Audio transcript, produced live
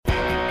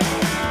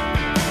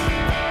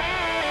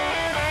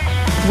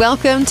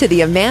Welcome to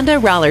the Amanda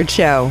Rollard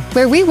Show,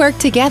 where we work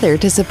together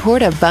to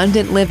support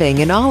abundant living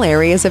in all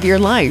areas of your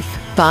life: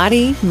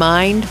 body,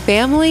 mind,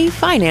 family,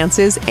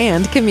 finances,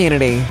 and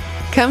community.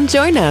 Come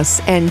join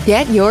us and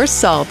get your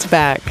salt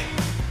back.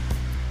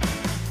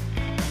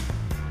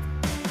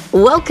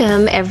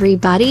 Welcome,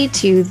 everybody,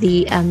 to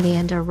the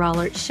Amanda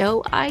Rollard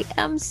Show. I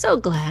am so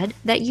glad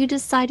that you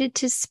decided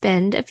to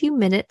spend a few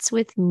minutes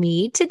with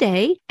me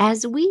today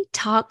as we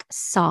talk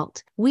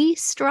salt. We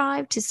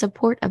strive to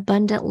support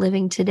abundant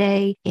living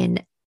today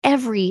in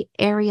every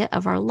area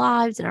of our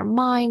lives, in our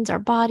minds, our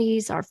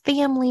bodies, our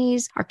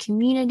families, our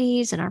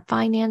communities, and our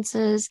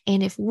finances.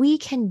 And if we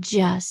can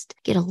just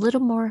get a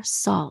little more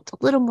salt, a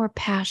little more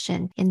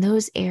passion in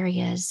those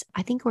areas,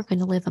 I think we're going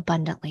to live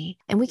abundantly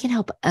and we can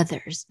help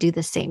others do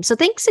the same. So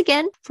thanks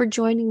again for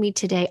joining me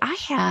today. I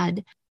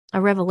had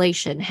a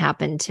revelation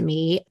happen to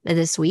me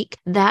this week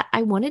that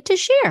I wanted to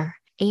share.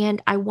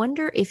 And I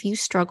wonder if you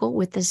struggle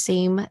with the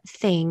same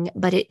thing,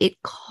 but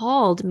it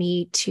called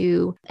me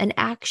to an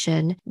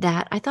action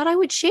that I thought I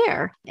would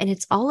share. And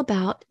it's all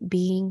about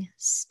being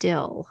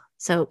still.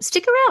 So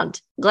stick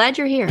around. Glad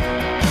you're here.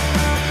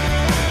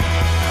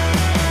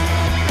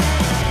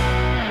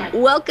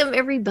 Welcome,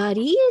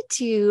 everybody,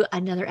 to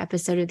another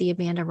episode of the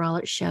Amanda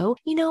Rollard Show.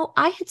 You know,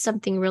 I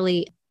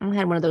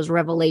had one of those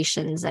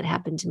revelations that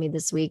happened to me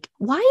this week.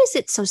 Why is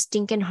it so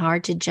stinking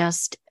hard to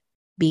just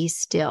be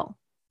still?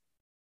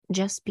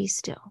 Just be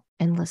still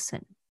and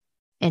listen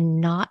and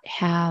not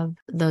have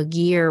the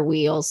gear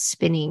wheels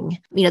spinning.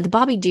 You know, the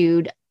Bobby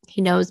dude,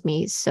 he knows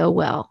me so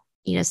well.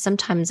 You know,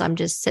 sometimes I'm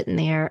just sitting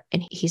there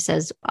and he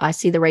says, I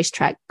see the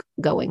racetrack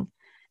going,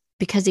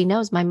 because he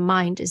knows my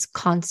mind is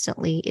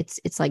constantly, it's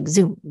like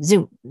zoom,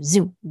 zoom,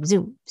 zoom,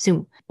 zoom,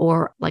 zoom,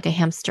 or like a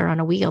hamster on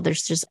a wheel.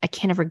 I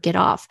can't ever get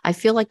off. I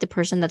feel like the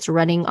person that's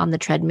running on the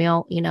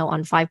treadmill, you know,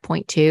 on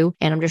 5.2,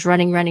 and I'm just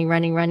running,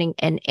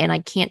 and I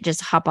can't just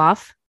hop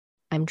off.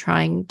 I'm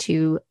trying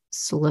to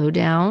slow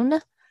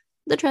down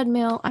the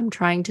treadmill. I'm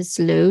trying to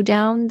slow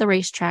down the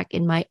racetrack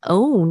in my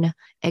own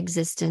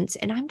existence.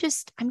 And I'm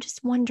just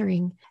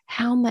wondering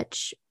how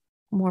much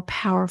more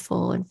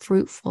powerful and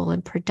fruitful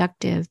and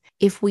productive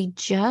if we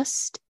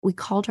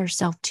called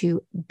ourselves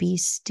to be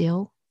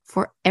still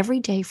for every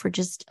day for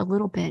just a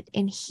little bit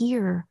and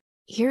hear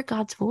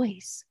God's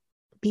voice,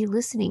 be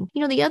listening.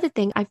 You know, the other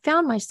thing, I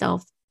found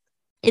myself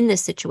in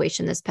this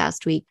situation this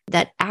past week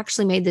that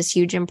actually made this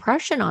huge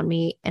impression on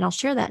me. And I'll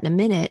share that in a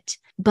minute,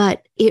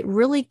 but it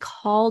really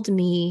called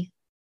me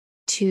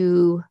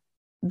to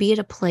be at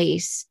a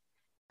place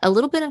a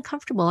little bit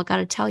uncomfortable. I got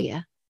to tell you,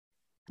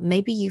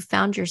 maybe you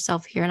found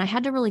yourself here, and I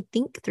had to really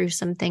think through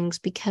some things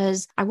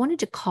because I wanted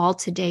to call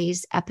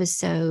today's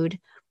episode,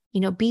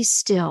 you know, be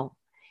still.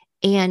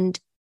 And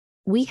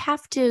we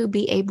have to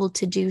be able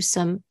to do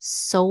some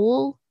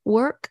soul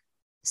work,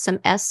 some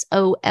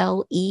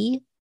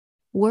SOLE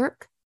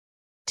work,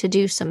 to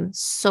do some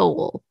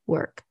soul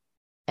work,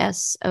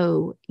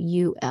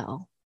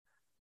 SOUL.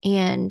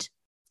 And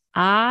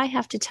I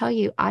have to tell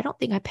you, I don't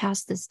think I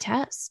passed this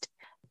test.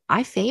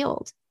 I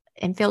failed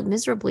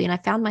miserably. And I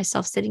found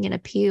myself sitting in a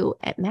pew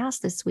at Mass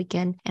this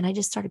weekend, and I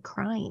just started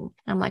crying.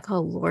 And I'm like,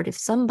 oh Lord, if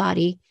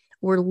somebody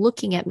were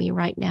looking at me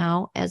right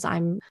now as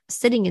I'm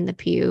sitting in the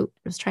pew,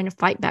 I was trying to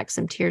fight back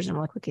some tears. And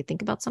I'm like, okay,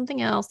 think about something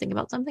else.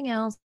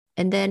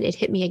 And then it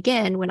hit me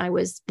again when I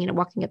was, you know,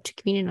 walking up to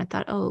communion. I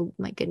thought, oh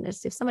my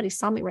goodness, if somebody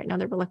saw me right now,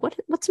 they were like, what's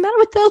the matter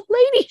with the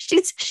lady?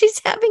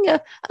 She's having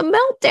a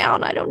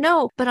meltdown. I don't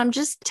know. But I'm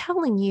just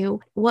telling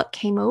you what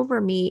came over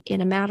me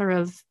in a matter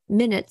of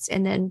minutes.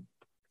 And then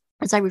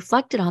as I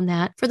reflected on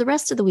that for the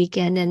rest of the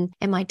weekend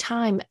and my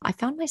time, I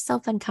found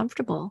myself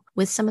uncomfortable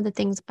with some of the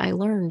things I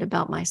learned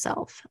about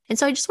myself. And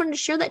so I just wanted to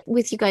share that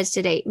with you guys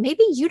today.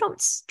 Maybe you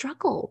don't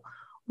struggle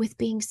with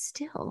being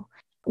still.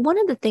 One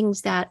of the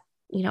things that,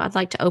 you know, I'd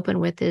like to open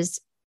with is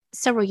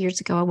several years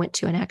ago, I went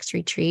to an Acts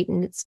retreat,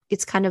 and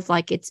it's kind of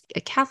like it's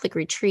a Catholic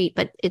retreat,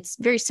 but it's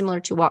very similar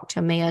to Walk to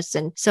Emmaus.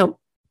 And so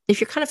if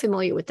you're kind of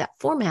familiar with that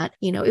format,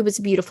 you know, it was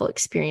a beautiful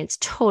experience.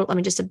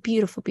 Just a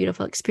beautiful,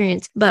 beautiful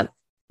experience. But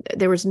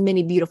there was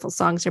many beautiful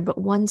songs there, but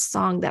one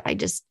song that I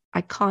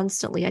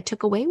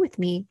took away with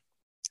me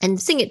and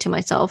sing it to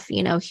myself,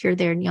 you know, here,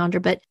 there, and yonder.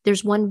 But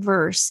there's one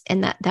verse,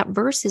 and that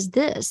verse is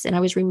this. And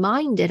I was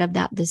reminded of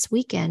that this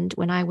weekend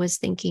when I was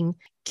thinking,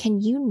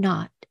 can you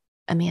not,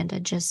 Amanda,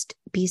 just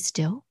be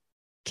still?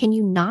 Can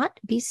you not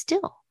be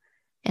still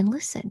and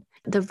listen?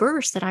 The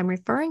verse that I'm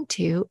referring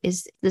to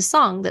is the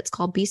song that's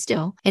called Be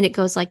Still. And it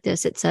goes like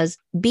this. It says,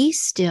 be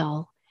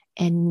still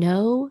and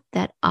know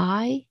that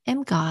I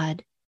am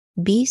God.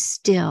 Be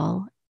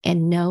still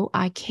and know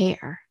I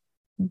care.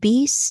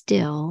 Be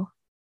still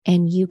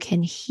and you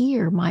can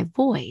hear my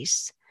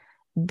voice.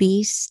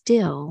 Be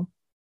still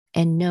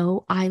and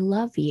know I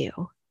love you.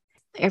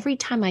 Every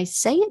time I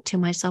say it to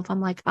myself,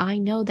 I'm like, I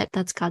know that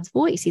that's God's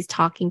voice. He's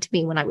talking to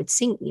me when I would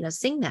sing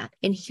that.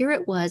 And here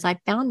it was, I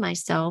found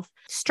myself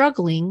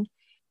struggling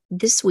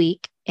this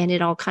week, and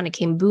it all kind of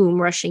came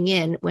rushing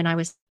in when I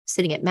was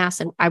sitting at Mass,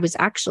 and I was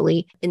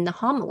actually in the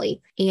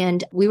homily,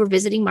 and we were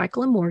visiting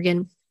Michael and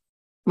Morgan.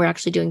 We're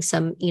actually doing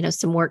some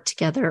work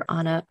together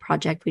on a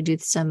project. We do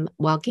some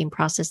wild game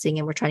processing,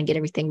 and we're trying to get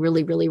everything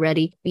really, really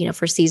ready,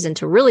 for season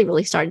to really,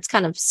 really start. It's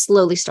kind of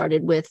slowly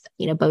started with,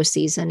 bow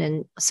season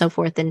and so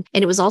forth. And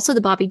it was also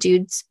the Bobby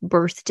Dude's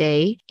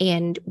birthday,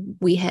 and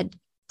we had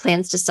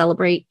plans to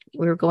celebrate.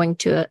 We were going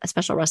to a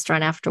special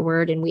restaurant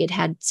afterward, and we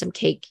had some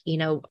cake,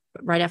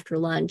 right after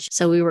lunch.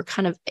 So we were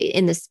kind of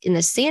in this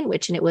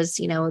sandwich, and it was,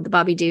 the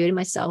Bobby Dude and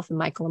myself and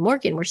Michael and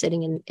Morgan were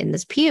sitting in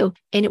this pew,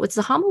 and it was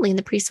the homily, and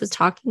the priest was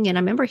talking. And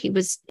I remember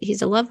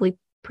he's a lovely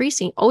priest.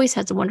 And he always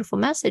has a wonderful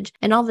message.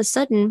 And all of a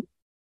sudden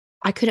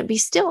I couldn't be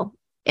still.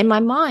 In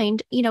my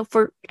mind,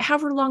 for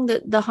however long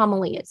the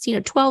homily is,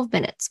 12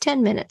 minutes,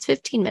 10 minutes,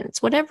 15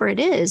 minutes, whatever it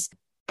is,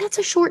 that's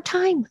a short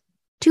time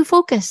to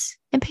focus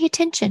and pay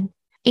attention.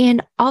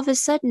 And all of a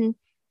sudden,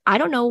 I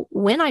don't know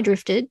when I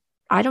drifted.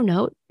 I don't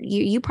know.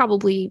 You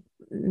probably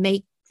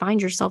may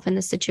find yourself in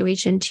this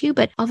situation too,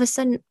 but all of a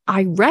sudden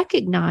I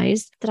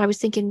recognized that I was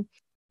thinking,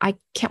 I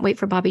can't wait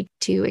for Bobby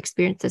to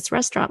experience this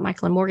restaurant.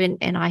 Michael and Morgan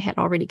and I had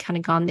already kind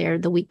of gone there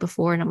the week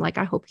before. And I'm like,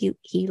 I hope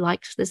he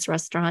likes this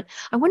restaurant.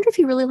 I wonder if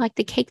he really liked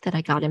the cake that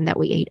I got him that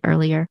we ate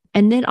earlier.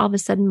 And then all of a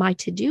sudden my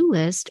to-do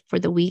list for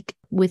the week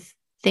with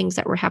things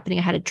that were happening.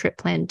 I had a trip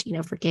planned,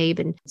 for Gabe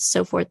and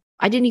so forth.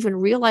 I didn't even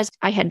realize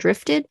I had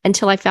drifted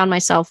until I found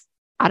myself,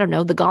 I don't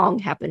know, the gong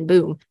happened,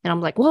 boom. And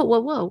I'm like, whoa, whoa,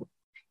 whoa.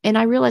 And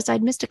I realized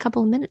I'd missed a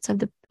couple of minutes of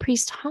the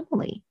priest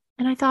homily.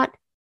 And I thought,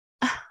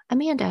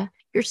 Amanda,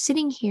 you're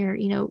sitting here,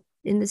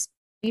 in this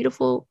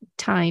beautiful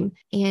time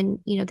and,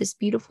 this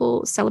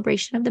beautiful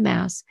celebration of the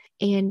Mass,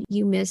 and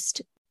you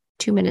missed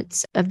 2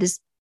 minutes of this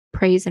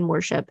praise and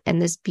worship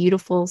and this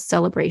beautiful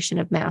celebration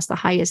of Mass, the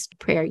highest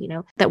prayer,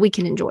 that we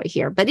can enjoy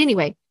here. But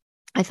anyway,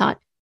 I thought,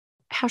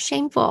 how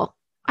shameful.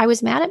 I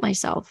was mad at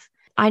myself.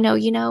 I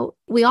know,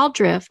 we all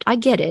drift. I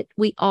get it.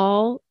 We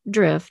all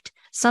drift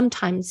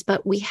sometimes,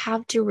 but we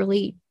have to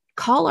really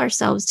call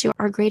ourselves to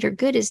our greater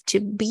good, is to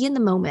be in the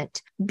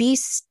moment, be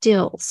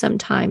still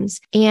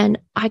sometimes. And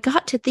I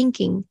got to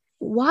thinking,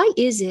 why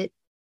is it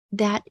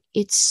that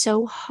it's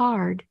so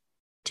hard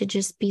to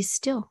just be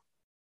still?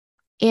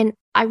 And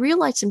I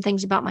realized some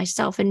things about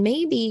myself, and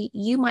maybe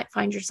you might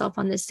find yourself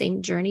on this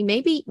same journey.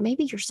 Maybe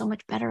you're so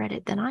much better at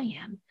it than I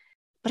am.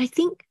 But I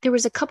think there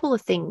was a couple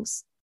of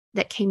things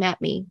that came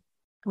at me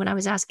when I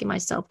was asking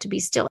myself to be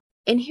still.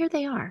 And here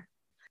they are.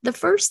 The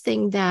first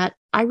thing that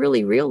I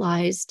really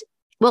realized,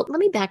 well, let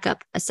me back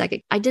up a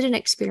second. I did an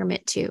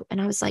experiment too.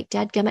 And I was like,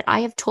 dadgummit,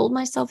 I have told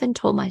myself,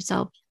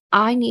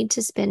 I need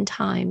to spend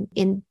time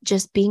in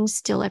just being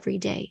still every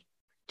day,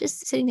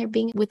 just sitting there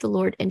being with the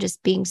Lord and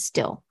just being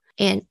still.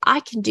 And I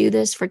can do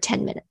this for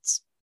 10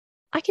 minutes.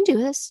 I can do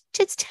this.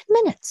 It's 10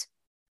 minutes.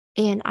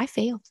 And I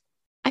failed.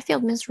 I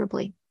failed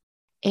miserably.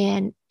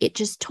 And it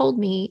just told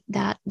me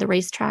that the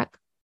racetrack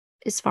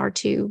is far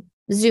too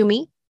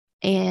zoomy,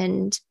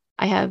 and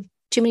I have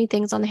too many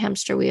things on the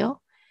hamster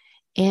wheel,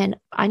 and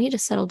I need to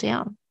settle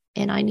down,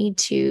 and I need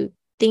to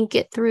think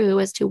it through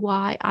as to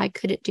why I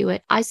couldn't do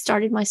it. I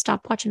started my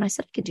stopwatch and I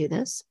said, I could do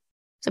this.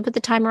 So I put the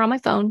timer on my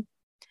phone,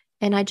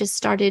 and I just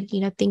started,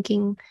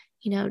 thinking,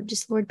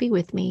 just Lord, be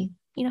with me,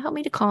 help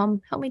me to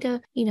calm, help me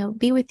to,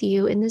 be with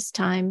you in this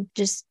time.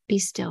 Just be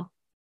still.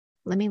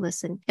 Let me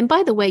listen. And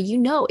by the way,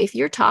 if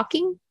you're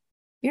talking,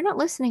 you're not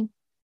listening.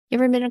 You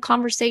ever been in a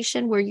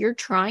conversation where you're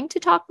trying to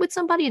talk with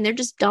somebody and they're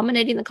just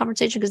dominating the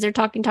conversation because they're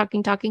talking.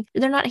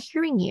 They're not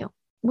hearing you.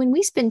 When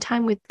we spend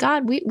time with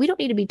God, we don't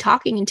need to be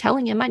talking and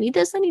telling him, I need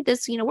this,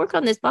 work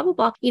on this, blah, blah,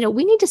 blah.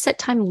 We need to set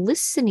time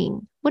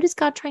listening. What is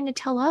God trying to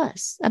tell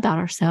us about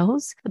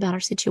ourselves, about our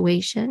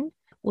situation?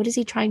 What is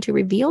he trying to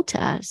reveal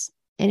to us?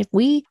 And if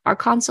we are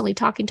constantly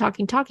talking,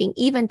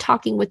 even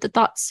talking with the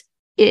thoughts,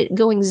 it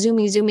going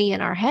zoomy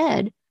in our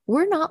head,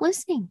 we're not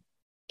listening.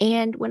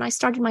 And when I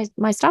started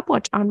my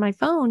stopwatch on my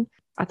phone,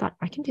 I thought,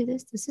 I can do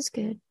this. This is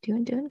good.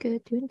 Doing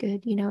good.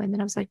 And then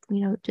I was like,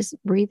 just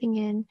breathing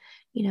in,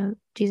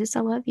 Jesus, I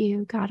love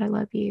you. God, I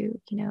love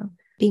you.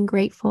 Being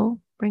grateful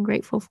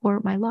for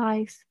my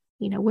life,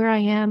 where I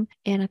am.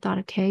 And I thought,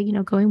 okay,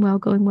 going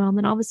well. And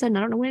then all of a sudden, I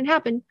don't know when it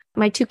happened,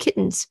 my 2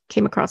 kittens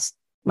came across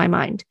my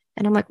mind.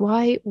 And I'm like,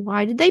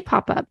 why did they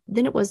pop up?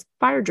 Then it was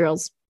fire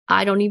drills.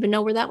 I don't even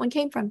know where that one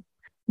came from.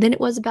 Then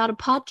it was about a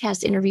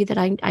podcast interview that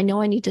I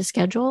know I need to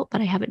schedule,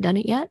 but I haven't done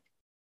it yet.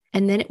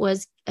 And then it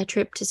was a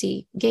trip to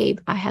see Gabe.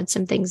 I had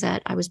some things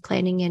that I was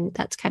planning, and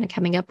that's kind of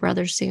coming up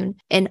rather soon.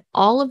 And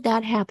all of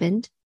that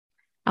happened.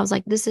 I was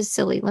like, this is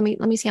silly. Let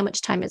me see how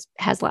much time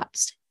has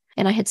lapsed.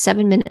 And I had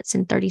 7 minutes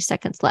and 30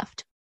 seconds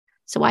left.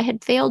 So I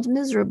had failed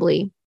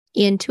miserably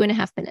in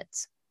 2.5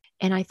 minutes.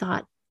 And I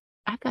thought,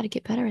 I've got to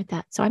get better at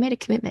that. So I made a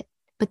commitment.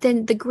 But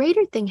then the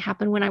greater thing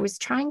happened when I was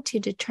trying to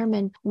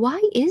determine,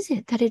 why is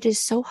it that it is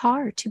so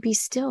hard to be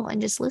still and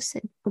just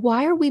listen?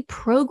 Why are we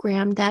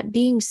programmed that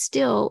being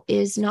still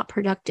is not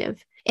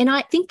productive? And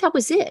I think that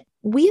was it.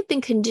 We have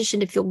been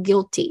conditioned to feel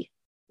guilty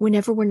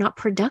whenever we're not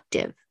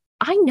productive.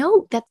 I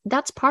know that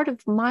that's part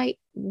of my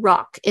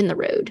rock in the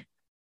road.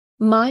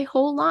 My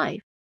whole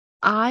life,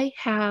 I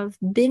have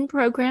been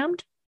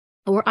programmed,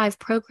 or I've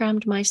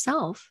programmed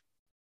myself,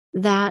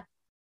 that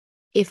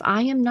if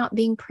I am not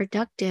being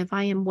productive,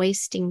 I am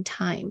wasting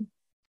time,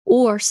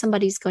 or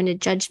somebody's going to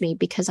judge me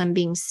because I'm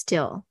being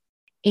still.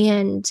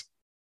 And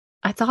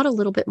I thought a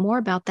little bit more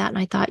about that. And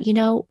I thought,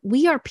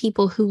 we are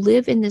people who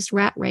live in this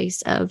rat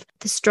race of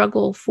the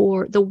struggle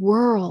for the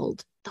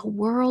world. The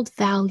world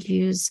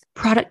values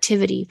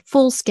productivity,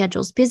 full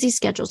schedules, busy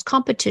schedules,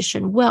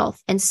 competition,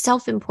 wealth, and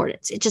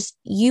self-importance. It just,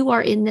 you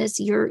are in this,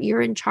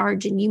 you're in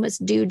charge, and you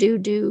must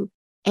do.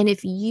 And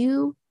if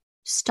you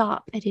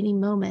stop at any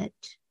moment,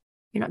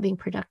 you're not being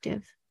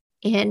productive.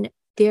 And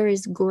there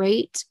is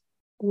great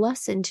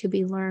lesson to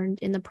be learned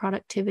in the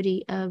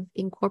productivity of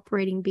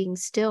incorporating being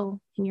still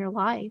in your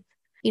life.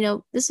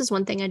 This is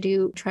one thing I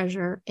do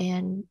treasure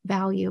and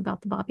value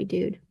about the Bobby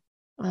Dude.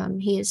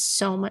 He is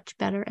so much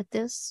better at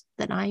this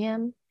than I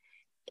am.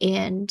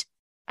 And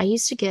I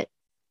used to get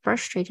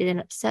frustrated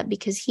and upset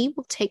because he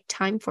will take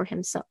time for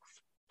himself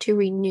to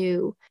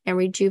renew and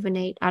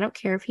rejuvenate. I don't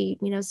care if he,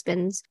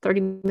 spends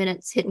 30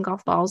 minutes hitting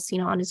golf balls,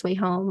 on his way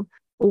home,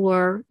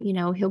 or,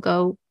 he'll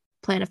go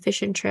plan a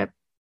fishing trip.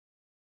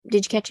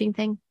 Did you catch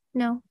anything?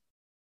 No.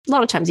 A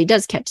lot of times he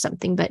does catch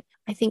something, but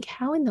I think,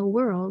 how in the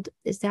world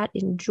is that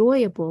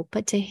enjoyable?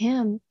 But to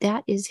him,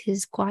 that is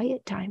his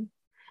quiet time.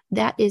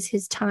 That is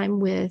his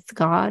time with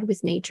God,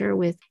 with nature,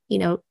 with,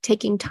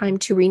 taking time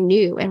to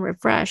renew and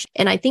refresh.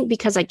 And I think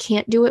because I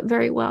can't do it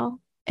very well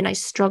and I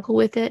struggle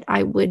with it,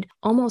 I would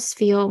almost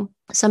feel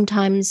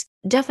sometimes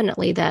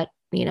definitely that,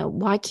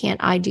 why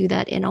can't I do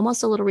that? And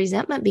almost a little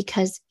resentment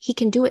because he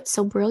can do it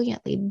so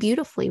brilliantly,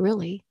 beautifully,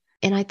 really.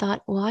 And I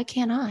thought, well, why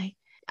can't I?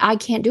 I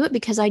can't do it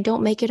because I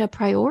don't make it a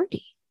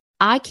priority.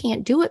 I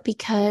can't do it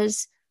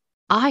because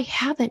I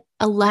haven't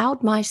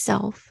allowed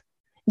myself,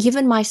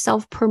 given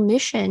myself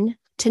permission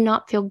to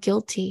not feel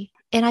guilty.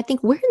 And I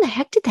think, where in the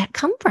heck did that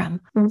come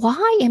from?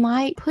 Why am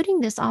I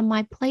putting this on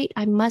my plate?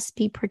 I must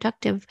be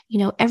productive,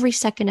 every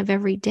second of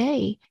every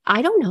day.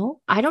 I don't know.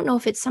 I don't know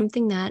if it's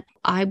something that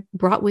I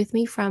brought with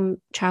me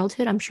from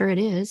childhood. I'm sure it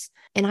is.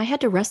 And I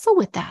had to wrestle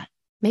with that.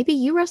 Maybe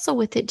you wrestle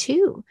with it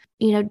too.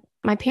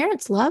 My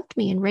parents loved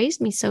me and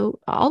raised me. So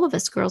all of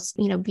us girls,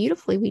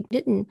 beautifully, we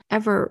didn't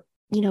ever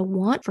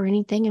want for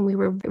anything. And we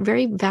were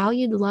very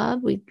valued,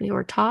 loved. We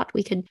were taught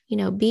we could,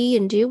 be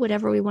and do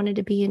whatever we wanted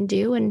to be and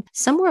do. And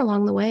somewhere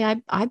along the way,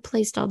 I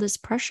placed all this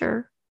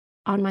pressure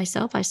on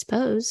myself, I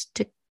suppose,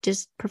 to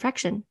just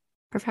perfection.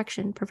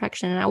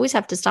 And I always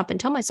have to stop and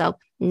tell myself,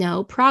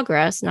 no,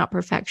 progress, not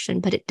perfection.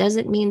 But it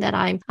doesn't mean that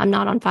I'm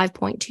not on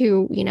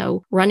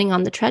 5.2, running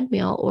on the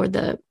treadmill, or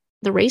the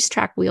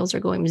racetrack wheels are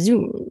going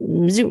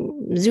zoom,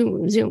 zoom,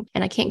 zoom, zoom,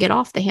 and I can't get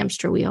off the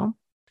hamster wheel.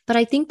 But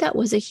I think that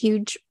was a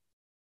huge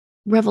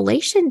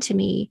revelation to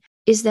me,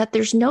 is that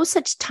there's no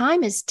such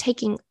time as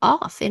taking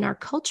off in our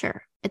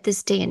culture at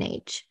this day and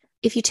age.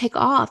 If you take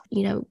off,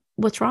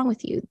 what's wrong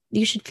with you?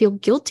 You should feel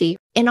guilty.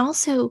 And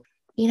also,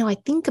 I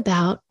think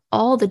about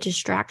all the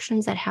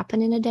distractions that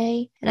happen in a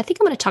day. And I think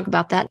I'm going to talk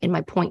about that in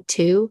my point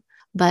too.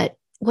 But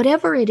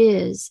whatever it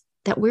is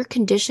that we're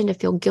conditioned to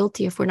feel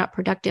guilty if we're not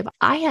productive,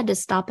 I had to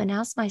stop and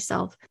ask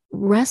myself,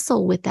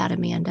 wrestle with that,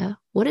 Amanda.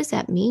 What does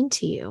that mean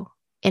to you?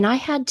 And I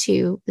had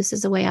to, this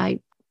is the way I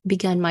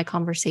begun my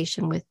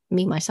conversation with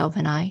me, myself,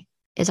 and I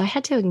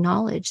had to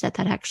acknowledge that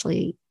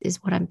actually is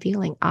what I'm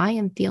feeling. I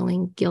am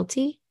feeling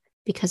guilty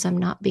because I'm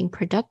not being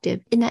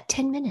productive in that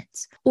 10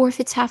 minutes, or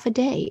if it's half a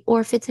day, or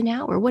if it's an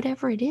hour,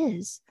 whatever it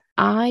is.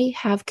 I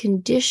have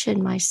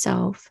conditioned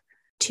myself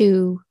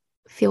to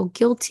feel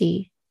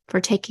guilty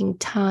for taking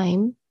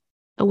time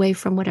away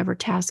from whatever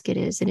task it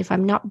is. And if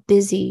I'm not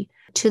busy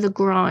to the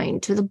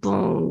grind, to the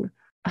bone,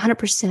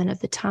 100% of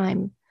the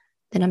time,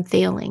 then I'm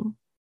failing.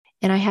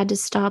 And I had to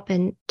stop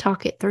and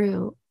talk it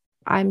through.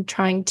 I'm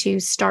trying to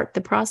start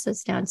the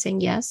process now and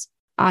saying, yes,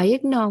 I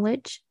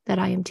acknowledge that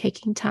I am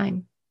taking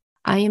time.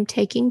 I am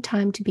taking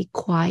time to be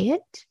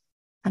quiet.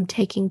 I'm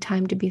taking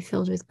time to be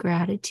filled with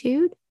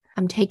gratitude.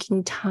 I'm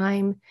taking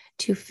time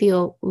to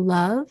feel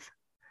love.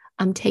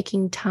 I'm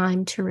taking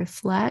time to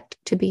reflect,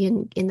 to be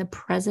in the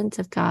presence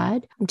of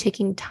God. I'm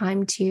taking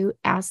time to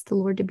ask the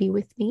Lord to be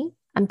with me.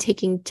 I'm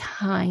taking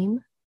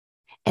time,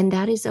 and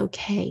that is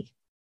okay,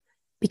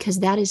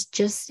 because that is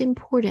just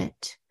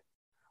important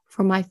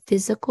for my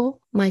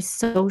physical, my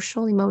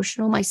social,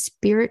 emotional, my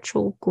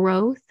spiritual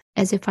growth,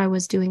 as if I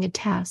was doing a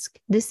task.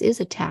 This is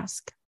a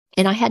task.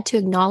 And I had to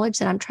acknowledge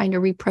that I'm trying to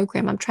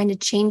reprogram. I'm trying to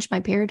change my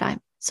paradigm.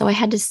 So I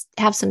had to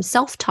have some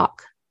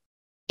self-talk,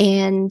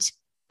 and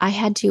I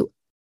had to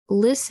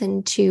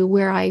listen to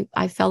where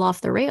I fell off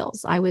the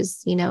rails. I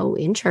was,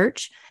 in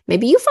church.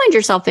 Maybe you find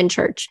yourself in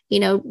church,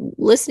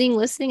 listening,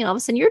 and all of a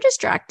sudden you're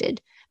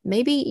distracted.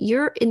 Maybe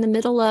you're in the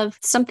middle of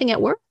something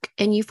at work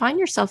and you find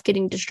yourself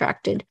getting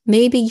distracted.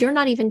 Maybe you're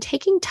not even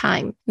taking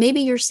time.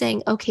 Maybe you're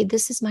saying, okay,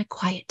 this is my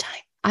quiet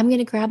time. I'm going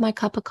to grab my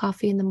cup of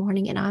coffee in the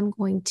morning and I'm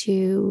going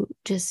to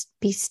just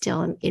be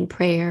still in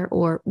prayer,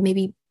 or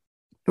maybe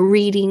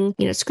reading,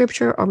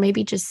 scripture, or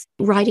maybe just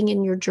writing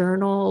in your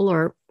journal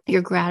or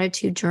your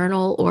gratitude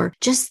journal, or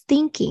just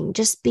thinking,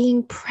 just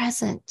being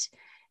present,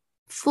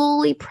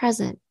 fully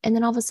present. And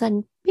then all of a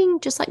sudden, being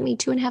just like me,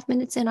 2.5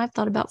 minutes in, I've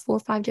thought about 4 or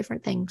 5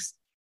 different things.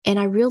 And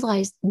I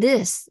realized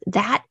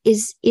that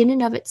is in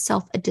and of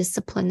itself a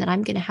discipline that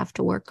I'm going to have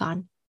to work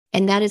on.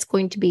 And that is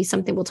going to be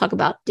something we'll talk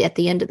about at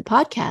the end of the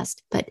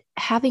podcast. But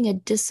having a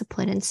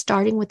discipline and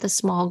starting with a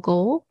small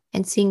goal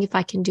and seeing if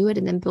I can do it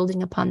and then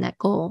building upon that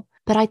goal.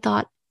 But I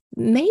thought,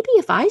 maybe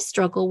if I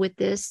struggle with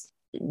this,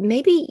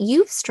 maybe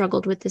you've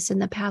struggled with this in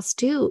the past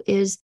too,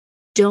 is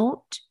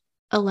don't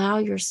allow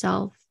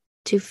yourself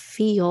to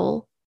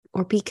feel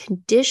or be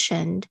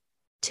conditioned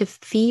to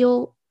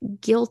feel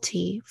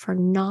guilty for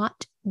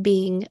not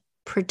being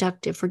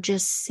productive, for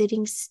just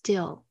sitting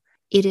still.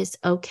 It is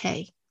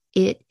okay.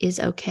 It is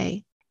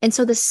okay. And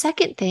so the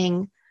second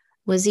thing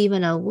was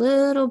even a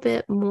little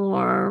bit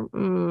more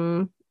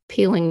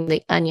peeling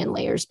the onion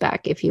layers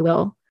back, if you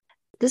will.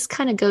 This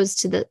kind of goes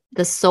to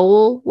the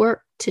soul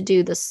work to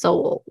do the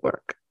soul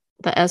work,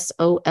 the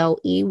SOLE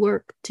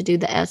work to do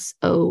the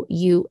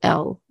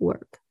SOUL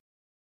work.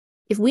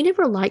 If we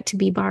never like to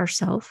be by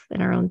ourselves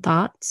in our own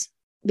thoughts,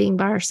 being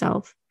by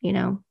ourselves,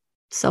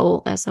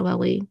 soul,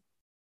 SOLE,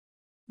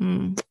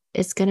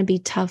 it's going to be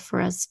tough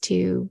for us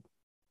to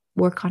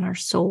work on our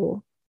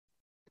soul,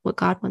 what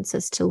God wants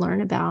us to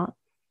learn about,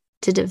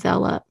 to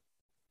develop,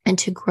 and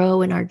to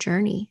grow in our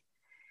journey.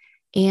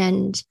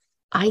 And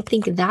I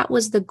think that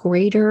was the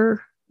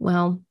greater,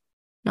 well,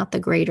 not the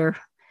greater, I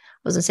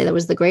was going to say that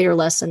was the greater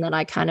lesson that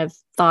I kind of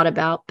thought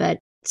about, but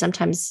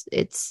sometimes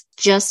it's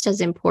just as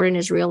important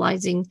as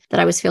realizing that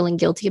I was feeling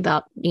guilty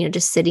about,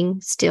 just sitting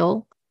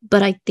still.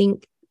 But I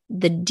think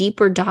the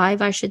deeper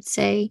dive, I should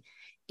say,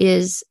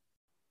 is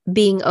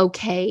being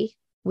okay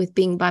with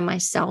being by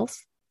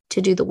myself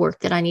to do the work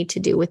that I need to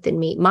do within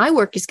me. My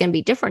work is going to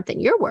be different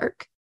than your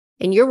work,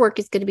 and your work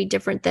is going to be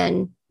different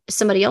than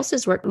somebody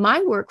else's work.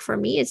 My work for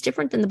me is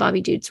different than the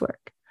Bobby Dude's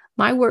work.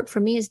 My work for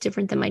me is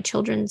different than my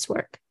children's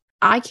work.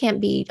 I can't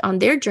be on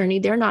their journey.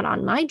 They're not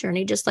on my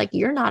journey, just like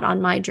you're not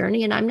on my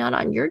journey and I'm not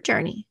on your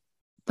journey.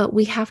 But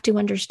we have to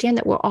understand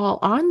that we're all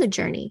on the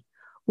journey.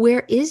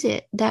 Where is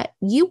it that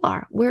you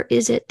are? Where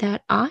is it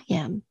that I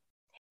am?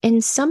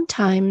 And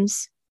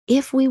sometimes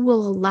if we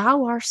will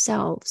allow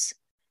ourselves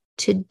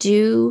to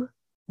do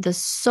the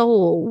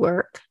soul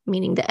work,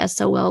 meaning the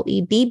SOLE,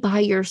 be by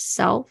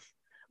yourself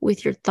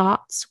with your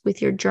thoughts,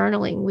 with your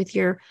journaling, with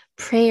your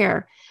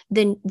prayer,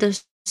 then the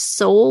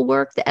soul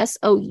work, the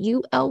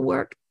SOUL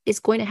work is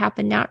going to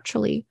happen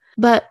naturally.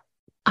 But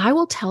I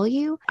will tell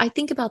you, I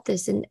think about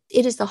this, and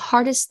it is the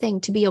hardest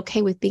thing to be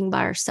okay with being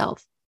by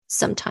ourselves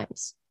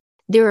sometimes.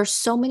 There are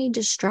so many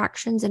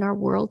distractions in our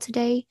world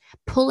today,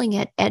 pulling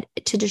it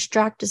to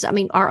distract us. I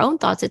mean, our own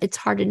thoughts, it's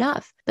hard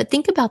enough. But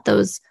think about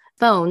those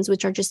phones,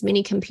 which are just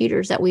mini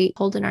computers that we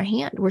hold in our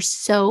hand. We're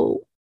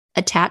so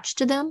attached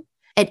to them.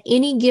 At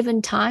any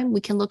given time,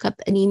 we can look up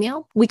an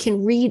email. We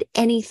can read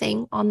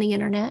anything on the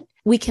internet.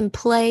 We can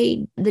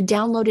play the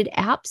downloaded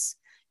apps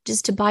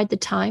just to bide the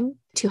time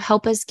to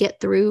help us get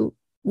through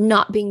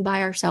not being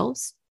by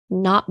ourselves,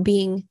 not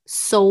being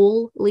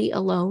solely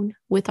alone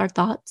with our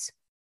thoughts.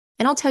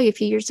 And I'll tell you, a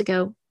few years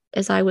ago,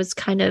 as I was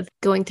kind of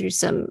going through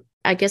some,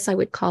 I guess I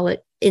would call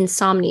it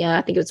insomnia.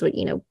 I think it was what,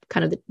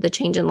 kind of the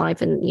change in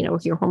life and,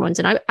 your hormones.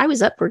 And I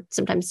was up for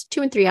sometimes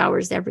 2 and 3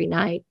 hours every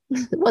night.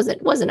 It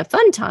wasn't a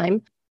fun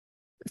time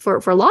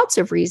for lots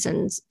of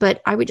reasons,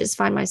 but I would just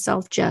find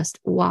myself just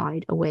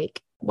wide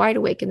awake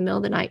in the middle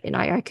of the night. And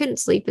I couldn't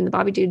sleep, and the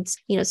Bobby Dude's,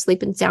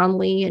 sleeping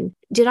soundly. And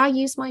did I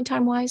use my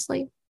time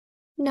wisely?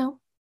 No,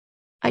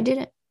 I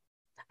didn't.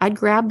 I'd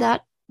grab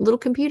that little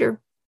computer,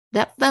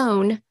 that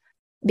phone,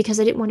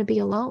 because I didn't want to be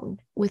alone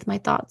with my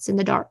thoughts in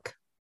the dark.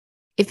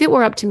 If it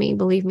were up to me,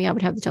 believe me, I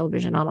would have the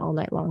television on all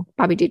night long.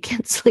 Bobby Dude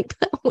can't sleep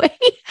that way.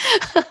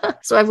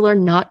 So I've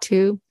learned not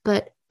to,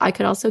 but I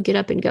could also get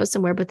up and go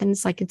somewhere, but then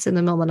it's like it's in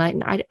the middle of the night,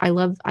 and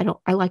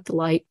I like the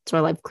light. So I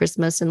like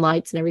Christmas and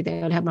lights and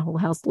everything. I'd have my whole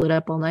house lit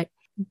up all night.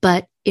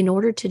 But in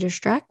order to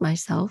distract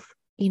myself,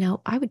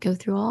 I would go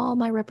through all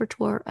my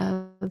repertoire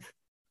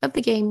of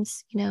the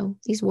games,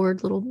 these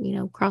little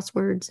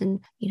crosswords and,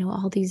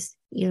 all these,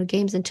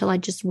 games until I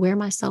just wear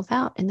myself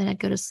out, and then I'd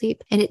go to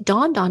sleep. And it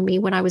dawned on me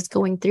when I was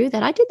going through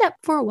that I did that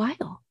for a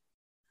while,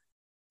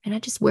 and I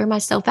just wear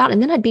myself out,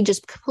 and then I'd be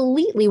just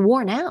completely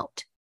worn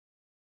out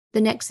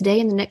the next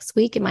day and the next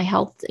week. And my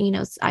health,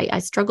 I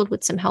struggled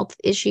with some health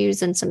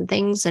issues and some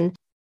things. And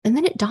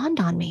then it dawned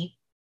on me,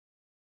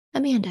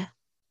 Amanda,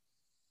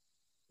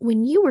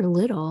 when you were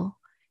little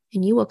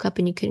and you woke up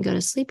and you couldn't go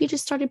to sleep, you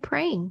just started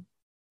praying.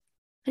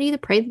 I'd either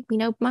pray,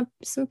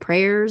 some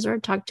prayers, or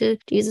I'd talk to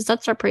Jesus.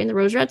 I'd start praying the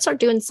rosary. I'd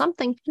start doing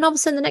something. And all of a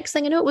sudden, the next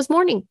thing I knew, it was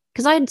morning,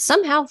 because I had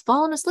somehow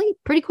fallen asleep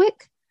pretty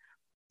quick.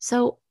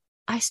 So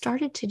I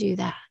started to do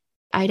that.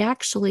 I'd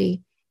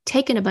actually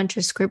taken a bunch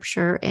of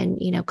scripture and,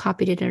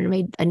 copied it and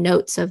made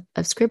notes of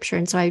scripture.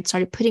 And so I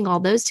started putting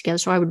all those together.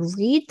 So I would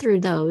read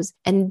through those,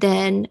 and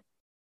then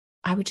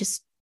I'd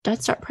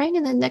start praying.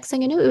 And then the next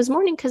thing I knew, it was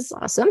morning, because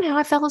somehow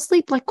I fell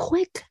asleep like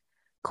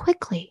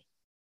quickly.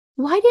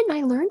 Why didn't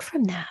I learn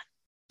from that?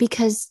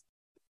 Because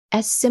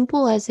as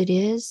simple as it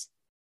is,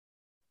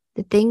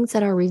 the things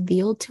that are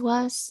revealed to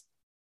us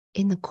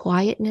in the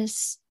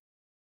quietness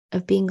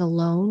of being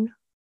alone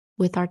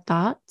with our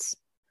thoughts,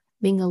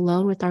 being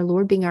alone with our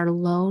Lord, being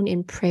alone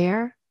in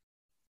prayer,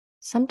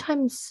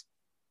 sometimes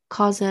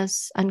cause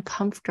us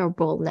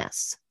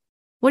uncomfortableness.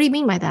 What do you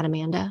mean by that,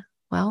 Amanda?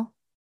 Well,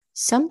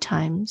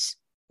 sometimes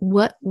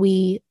what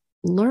we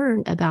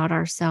learn about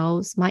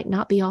ourselves might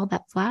not be all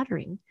that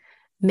flattering.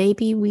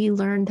 Maybe we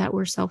learn that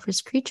we're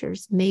selfish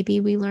creatures. Maybe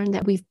we learn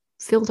that we've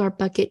filled our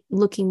bucket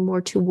looking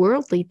more to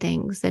worldly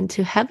things than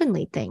to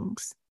heavenly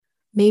things.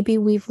 Maybe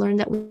we've learned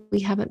that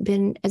we haven't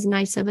been as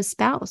nice of a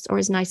spouse or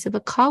as nice of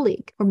a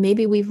colleague. Or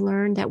maybe we've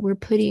learned that we're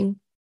putting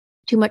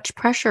too much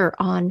pressure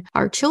on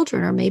our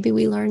children. Or maybe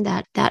we learned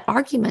that that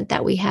argument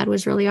that we had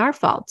was really our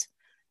fault.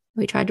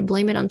 We tried to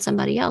blame it on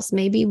somebody else.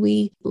 Maybe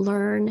we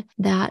learn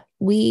that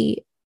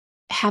we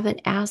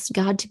haven't asked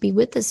God to be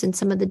with us in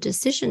some of the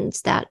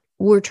decisions that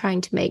we're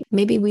trying to make.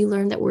 Maybe we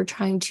learn that we're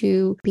trying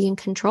to be in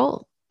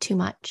control too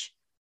much,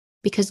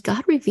 because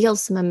God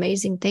reveals some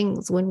amazing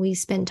things when we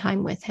spend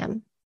time with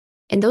him.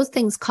 And those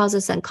things cause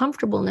us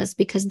uncomfortableness,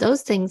 because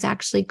those things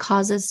actually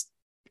cause us,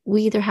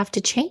 we either have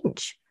to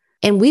change,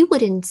 and we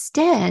would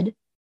instead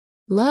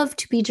love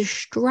to be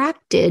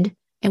distracted,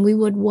 and we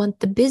would want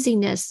the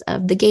busyness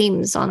of the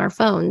games on our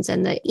phones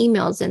and the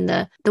emails and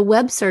the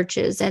web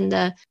searches and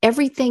the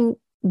everything,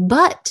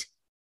 but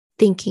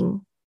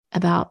thinking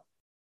about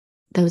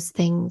those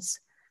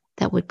things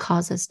that would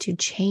cause us to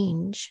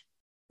change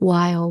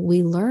while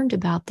we learned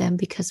about them,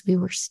 because we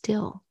were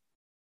still.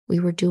 We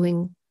were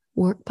doing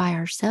work by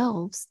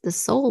ourselves, the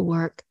soul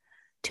work,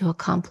 to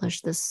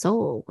accomplish the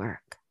soul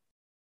work.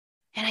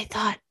 And I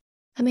thought,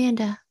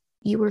 Amanda,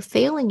 you were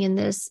failing in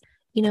this.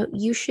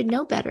 You should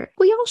know better.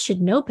 We all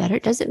should know better.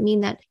 It doesn't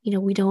mean that,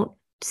 we don't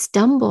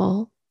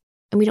stumble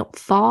and we don't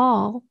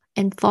fall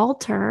and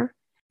falter.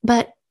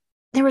 But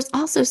there was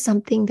also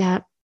something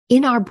that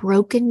in our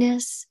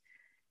brokenness,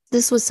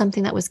 this was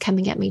something that was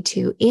coming at me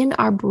too. In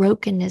our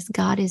brokenness,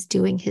 God is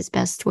doing his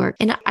best work.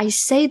 And I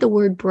say the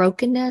word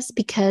brokenness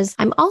because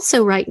I'm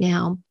also right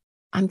now,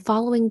 I'm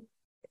following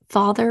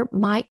Father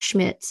Mike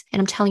Schmitz. And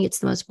I'm telling you, it's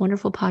the most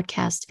wonderful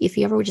podcast. If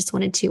you ever just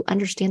wanted to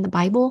understand the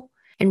Bible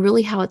and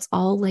really how it's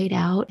all laid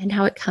out and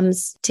how it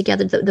comes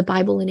together, the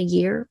Bible in a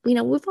year, we've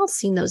all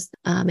seen those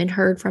and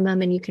heard from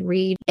them, and you can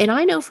read. And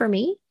I know for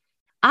me,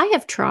 I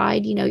have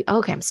tried,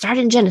 okay, I'm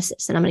starting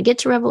Genesis and I'm going to get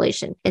to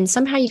Revelation. And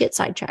somehow you get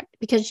sidetracked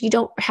because you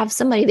don't have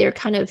somebody there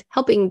kind of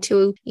helping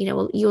to,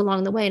 you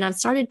along the way. And I've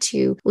started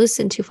to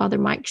listen to Father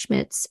Mike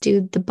Schmitz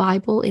do the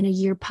Bible in a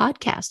Year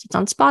podcast. It's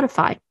on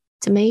Spotify.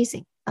 It's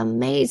amazing.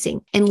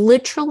 Amazing. And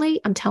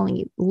literally, I'm telling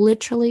you,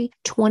 literally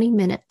 20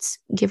 minutes,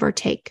 give or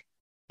take,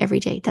 every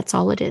day. That's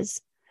all it is.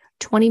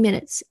 20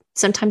 minutes.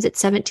 Sometimes it's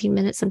 17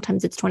 minutes.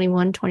 Sometimes it's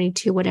 21,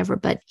 22, whatever.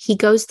 But he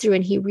goes through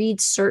and he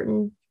reads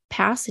certain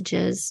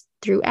passages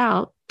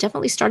throughout,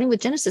 definitely starting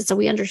with Genesis, so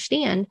we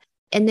understand.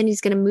 And then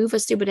he's going to move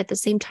us through, but at the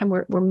same time,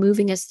 we're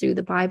moving us through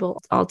the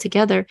Bible all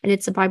together. And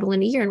it's a Bible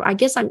in a year. And I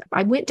guess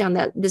I went down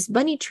this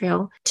bunny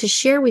trail to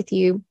share with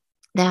you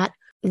that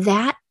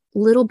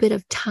little bit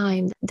of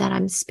time that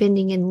I'm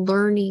spending in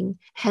learning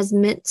has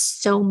meant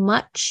so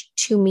much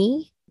to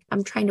me.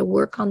 I'm trying to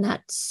work on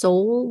that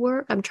soul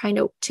work. I'm trying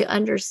to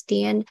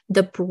understand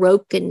the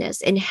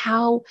brokenness and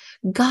how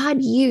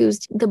God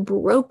used the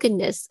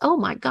brokenness. Oh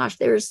my gosh,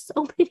 there's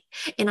so many.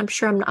 And I'm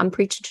sure I'm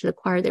preaching to the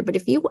choir there. But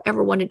if you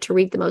ever wanted to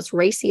read the most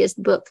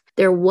raciest book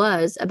there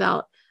was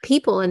about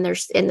people and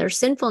their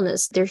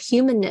sinfulness, their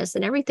humanness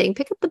and everything,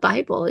 pick up the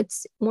Bible.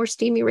 It's more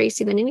steamy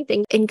racy than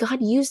anything. And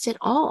God used it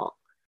all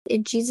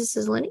in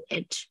Jesus's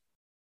lineage.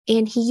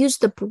 And he used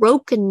the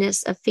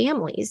brokenness of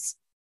families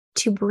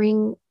to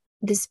bring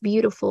this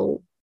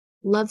beautiful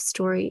love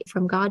story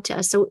from God to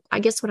us. So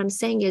I guess what I'm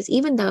saying is,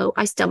 even though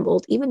I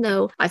stumbled, even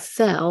though I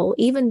fell,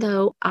 even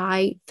though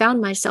I found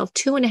myself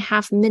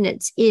 2.5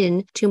 minutes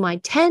into my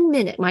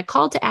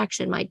call to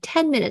action, my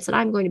 10 minutes that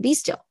I'm going to be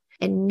still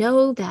and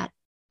know that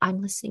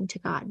I'm listening to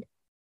God,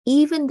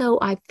 even though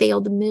I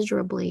failed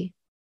miserably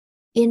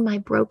in my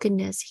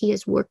brokenness, he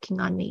is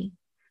working on me.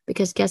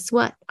 Because guess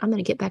what? I'm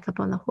going to get back up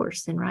on the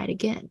horse and ride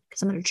again,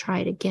 because I'm going to try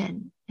it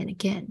again and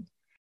again.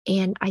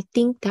 And I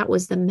think that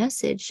was the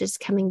message just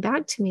coming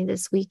back to me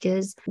this week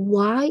is,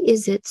 why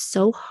is it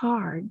so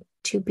hard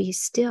to be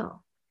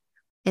still?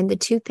 And the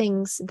two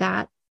things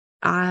that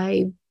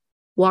I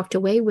walked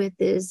away with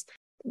is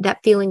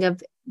that feeling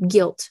of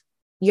guilt.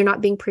 You're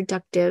not being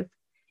productive.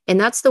 And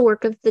that's the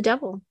work of the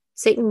devil.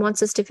 Satan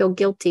wants us to feel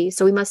guilty.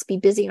 So we must be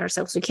busying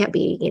ourselves. We can't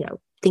be,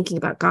 thinking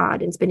about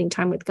God and spending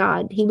time with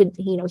God. He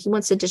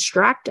wants to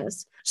distract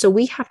us. So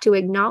we have to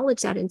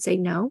acknowledge that and say,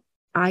 no,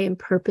 I am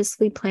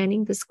purposely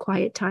planning this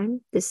quiet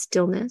time, this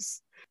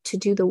stillness, to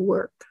do the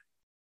work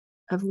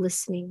of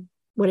listening.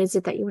 What is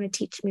it that you want to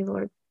teach me,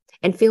 Lord?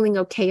 And feeling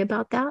okay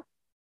about that.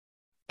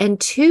 And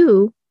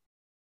 2,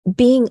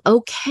 being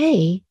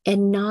okay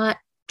and not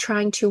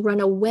trying to run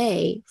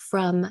away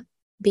from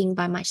being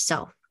by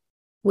myself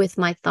with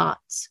my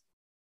thoughts,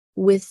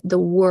 with the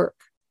work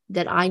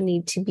that I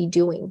need to be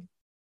doing.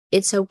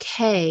 It's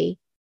okay.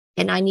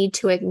 And I need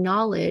to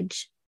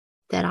acknowledge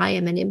that I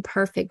am an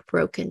imperfect,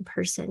 broken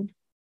person.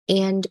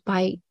 And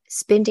by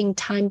spending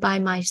time by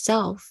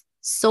myself,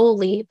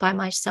 solely by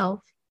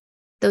myself,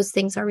 those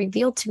things are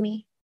revealed to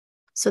me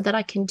so that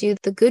I can do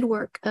the good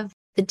work of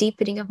the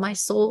deepening of my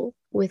soul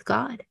with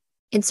God.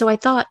 And so I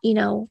thought,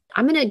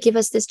 I'm going to give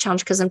us this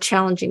challenge because I'm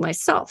challenging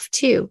myself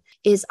too,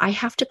 is I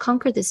have to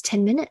conquer this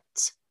 10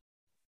 minutes.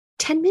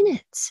 10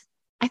 minutes.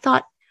 I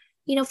thought,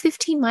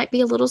 15 might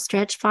be a little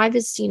stretch. 5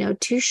 is,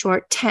 too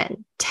short.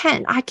 10.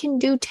 I can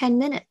do 10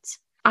 minutes.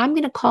 I'm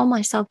going to call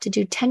myself to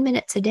do 10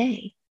 minutes a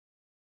day.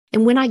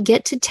 And when I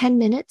get to 10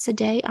 minutes a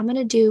day, I'm going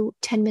to do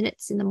 10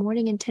 minutes in the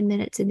morning and 10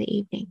 minutes in the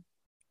evening,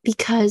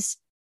 because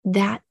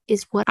that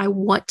is what I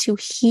want to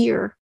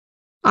hear.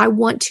 I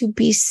want to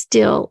be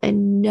still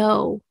and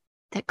know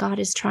that God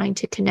is trying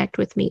to connect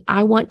with me.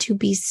 I want to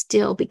be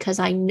still because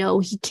I know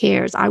He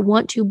cares. I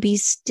want to be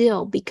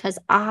still because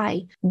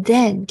I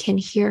then can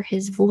hear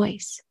His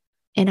voice.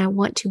 And I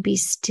want to be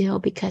still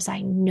because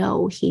I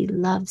know He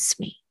loves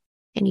me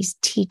and He's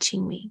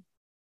teaching me.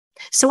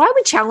 So I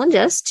would challenge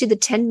us to the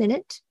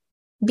 10-minute,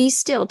 be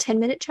still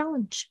 10-minute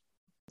challenge.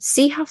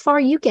 See how far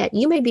you get.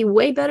 You may be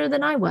way better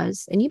than I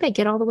was, and you may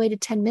get all the way to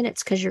 10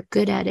 minutes because you're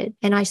good at it.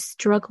 And I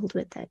struggled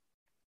with it.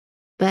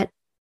 But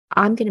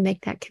I'm going to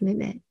make that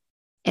commitment,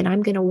 and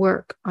I'm going to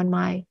work on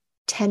my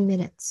 10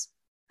 minutes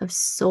of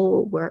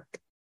soul work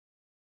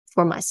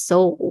for my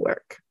soul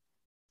work.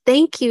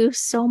 Thank you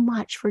so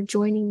much for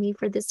joining me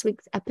for this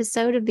week's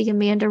episode of the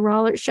Amanda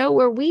Rollert Show,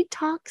 where we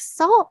talk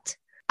salt.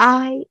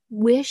 I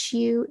wish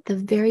you the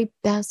very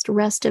best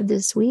rest of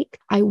this week.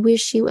 I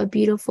wish you a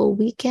beautiful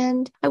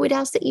weekend. I would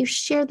ask that you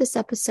share this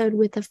episode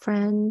with a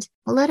friend.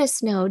 Let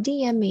us know,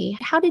 DM me.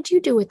 How did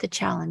you do with the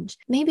challenge?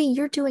 Maybe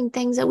you're doing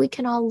things that we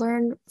can all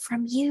learn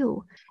from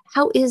you.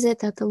 How is it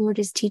that the Lord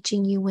is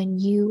teaching you when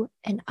you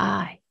and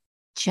I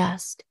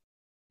just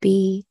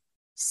be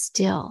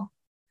still?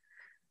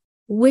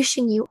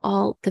 Wishing you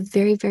all the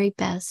very, very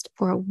best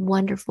for a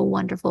wonderful,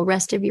 wonderful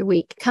rest of your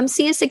week. Come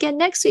see us again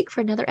next week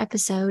for another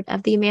episode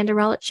of The Amanda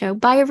Rollert Show.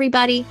 Bye,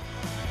 everybody.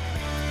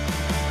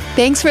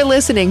 Thanks for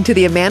listening to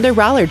The Amanda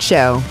Rollert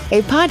Show,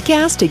 a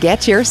podcast to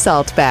get your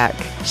salt back.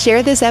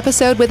 Share this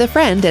episode with a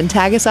friend and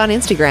tag us on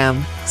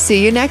Instagram.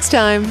 See you next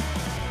time.